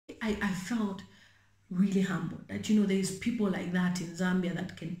I felt really humbled that, there's people like that in Zambia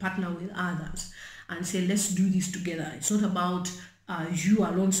that can partner with others and say, let's do this together. It's not about you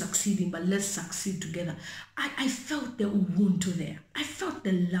alone succeeding, but let's succeed together. I felt the ubuntu there. I felt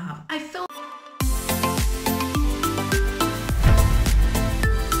the love. I felt...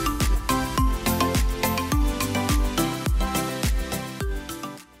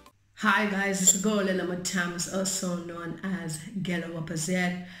 Hi guys, it's girl Lillian Mutambo, also known as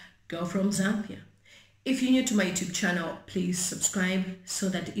Wapazed, girl from Zambia. If you're new to my YouTube channel, please subscribe so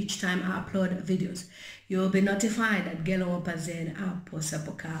that each time I upload videos, you'll be notified that Wapazed posts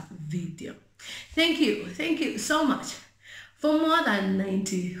a video. Thank you so much for more than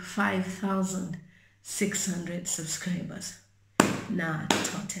 95,600 subscribers. Nah,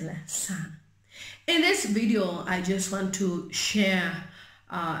 totally son. In this video, I just want to share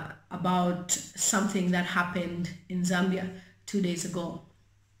about something that happened in Zambia 2 days ago,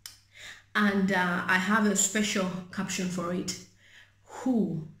 and I have a special caption for it.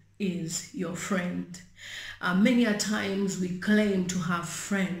 Who is your friend? Many a times we claim to have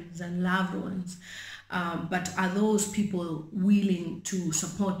friends and loved ones, but are those people willing to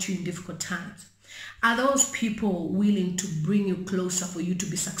support you in difficult times? Are those people willing to bring you closer for you to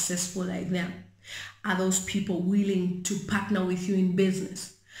be successful like them? Are those people willing to partner with you in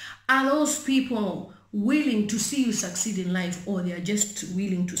business? Are those people willing to see you succeed in life, or they are just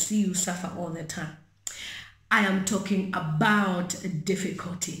willing to see you suffer all the time? I am talking about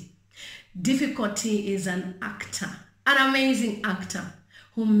Diffikoti. Diffikoti is an actor, an amazing actor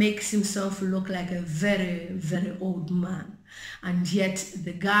who makes himself look like a very, very old man. And yet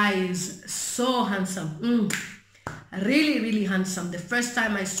the guy is so handsome. Really, really handsome. The first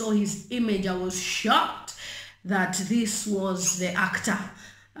time I saw his image, I was shocked that this was the actor,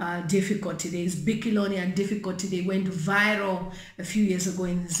 Diffikoti. There's Bikiloni and Diffikoti. They went viral a few years ago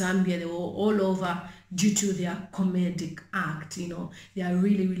in Zambia. They were all over due to their comedic act. They are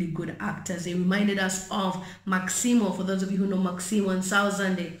really, really good actors. They reminded us of Maximo. For those of you who know Maximo and South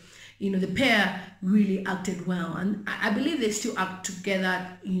Sunday, the pair really acted well, and I believe they still act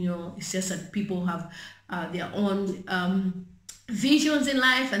together. It's just that people have their own visions in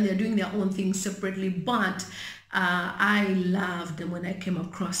life, and they're doing their own things separately, but I loved them when I came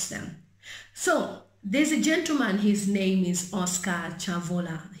across them. So there's a gentleman, his name is Oscar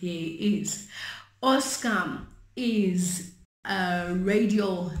Chavula. Oscar is a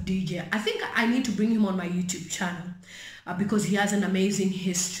radio DJ. I think I need to bring him on my YouTube channel because he has an amazing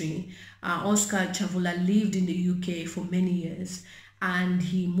history. Oscar Chavula lived in the UK for many years, and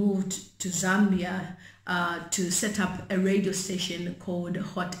he moved to Zambia to set up a radio station called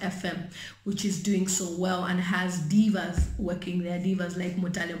Hot FM, which is doing so well and has divas working there. Divas like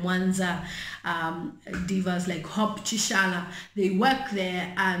Mutale Mwanza, divas like Hop Chishala. They work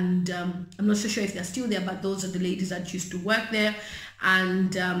there, and I'm not so sure if they're still there, but those are the ladies that used to work there.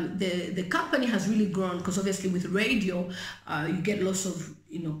 And the company has really grown because obviously with radio, you get lots of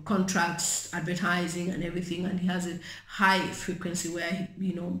contracts, advertising and everything, and he has a high frequency where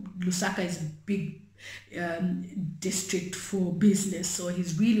Lusaka is a big district for business, so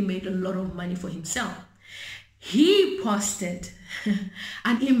he's really made a lot of money for himself. He posted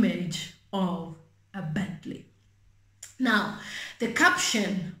an image of a Bentley. Now the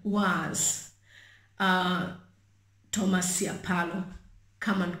caption was Thomas Siapalo,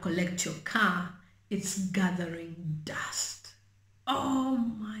 come and collect your car, it's gathering dust. Oh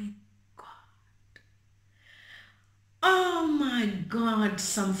my Oh my God,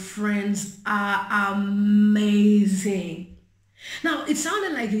 some friends are amazing. Now, it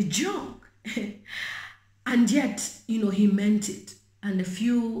sounded like a joke, and yet, he meant it. And a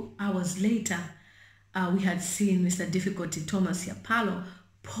few hours later, we had seen Mr. Diffikoti, Thomas Siapalo,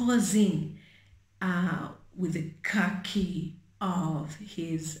 posing with the car key of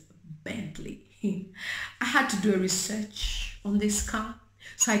his Bentley. I had to do a research on this car.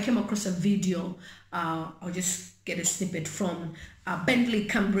 So I came across a video. I'll just get a snippet from Bentley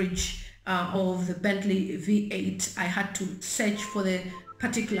Cambridge of the Bentley V8. I had to search for the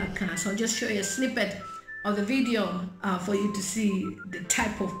particular car. So I'll just show you a snippet of the video for you to see the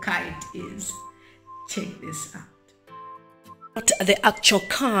type of car it is. Check this out. Not the actual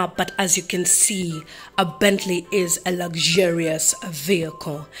car, but as you can see, a Bentley is a luxurious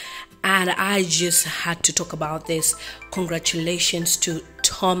vehicle. And I just had to talk about this. Congratulations to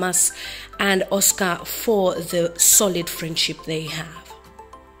Thomas and Oscar for the solid friendship they have.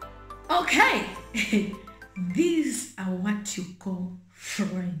 Okay, these are what you call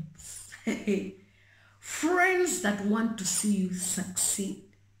friends. Friends that want to see you succeed.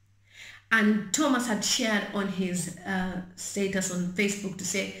 And Thomas had shared on his status on Facebook to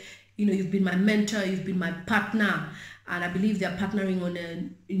say, you know, you've been my mentor, you've been my partner. And I believe they're partnering on a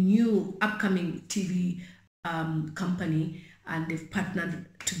new upcoming TV company, and they've partnered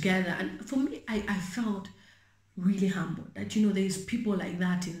together. And for me, I felt really humbled that, you know, there's people like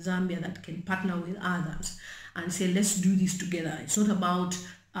that in Zambia that can partner with others and say, let's do this together. It's not about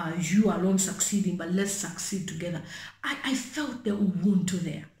you alone succeeding, but let's succeed together. I felt the ubuntu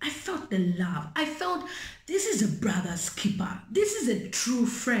there. I felt the love. I felt this is a brother's keeper. This is a true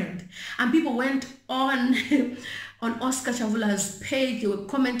friend. And people went on on Oscar Chavula's page. They were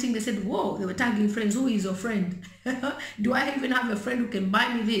commenting. They said, whoa, they were tagging friends. Who is your friend? Do I even have a friend who can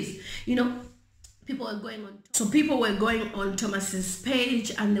buy me this? You know, people were going on. So people were going on Thomas's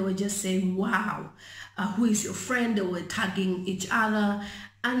page and they were just saying, wow, who is your friend? They were tagging each other.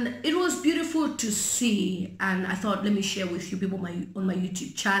 And it was beautiful to see. And I thought, let me share with you people on my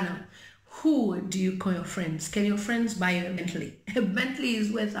YouTube channel. Who do you call your friends? Can your friends buy you a Bentley? A Bentley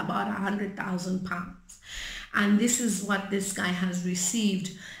is worth about £100,000. And this is what this guy has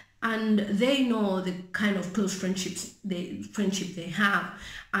received. And they know the kind of close friendship they have.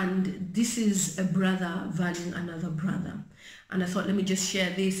 And this is a brother valuing another brother. And I thought, let me just share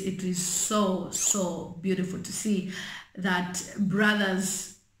this. It is so, so beautiful to see that brothers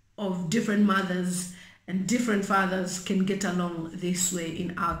of different mothers and different fathers can get along this way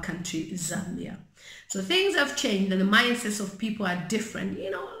in our country, Zambia. So things have changed and the mindsets of people are different.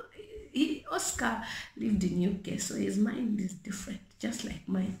 You know, Oscar lived in UK, so his mind is different, just like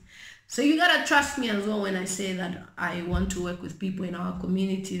mine. So you gotta trust me as well when I say that I want to work with people in our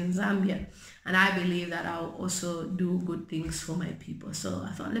community in Zambia, and I believe that I'll also do good things for my people. So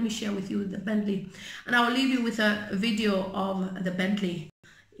I thought, let me share with you the Bentley, and I will leave you with a video of the Bentley,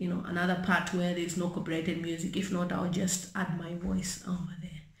 you know, another part where there's no copyrighted music. If not, I'll just add my voice over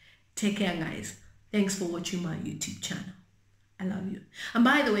there. Take care, guys. Thanks for watching my YouTube channel. I love you. And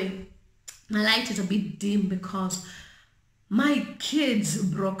by the way, my light is a bit dim because my kids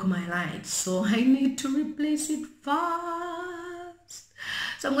broke my light, so I need to replace it fast.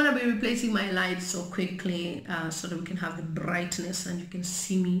 So I'm going to be replacing my light so quickly so that we can have the brightness and you can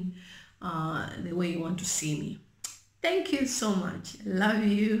see me the way you want to see me. Thank you so much. Love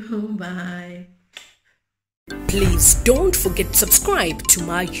you. Bye. Please don't forget to subscribe to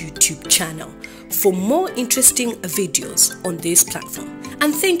my YouTube channel for more interesting videos on this platform.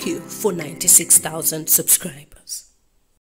 And thank you for 96,000 subscribers.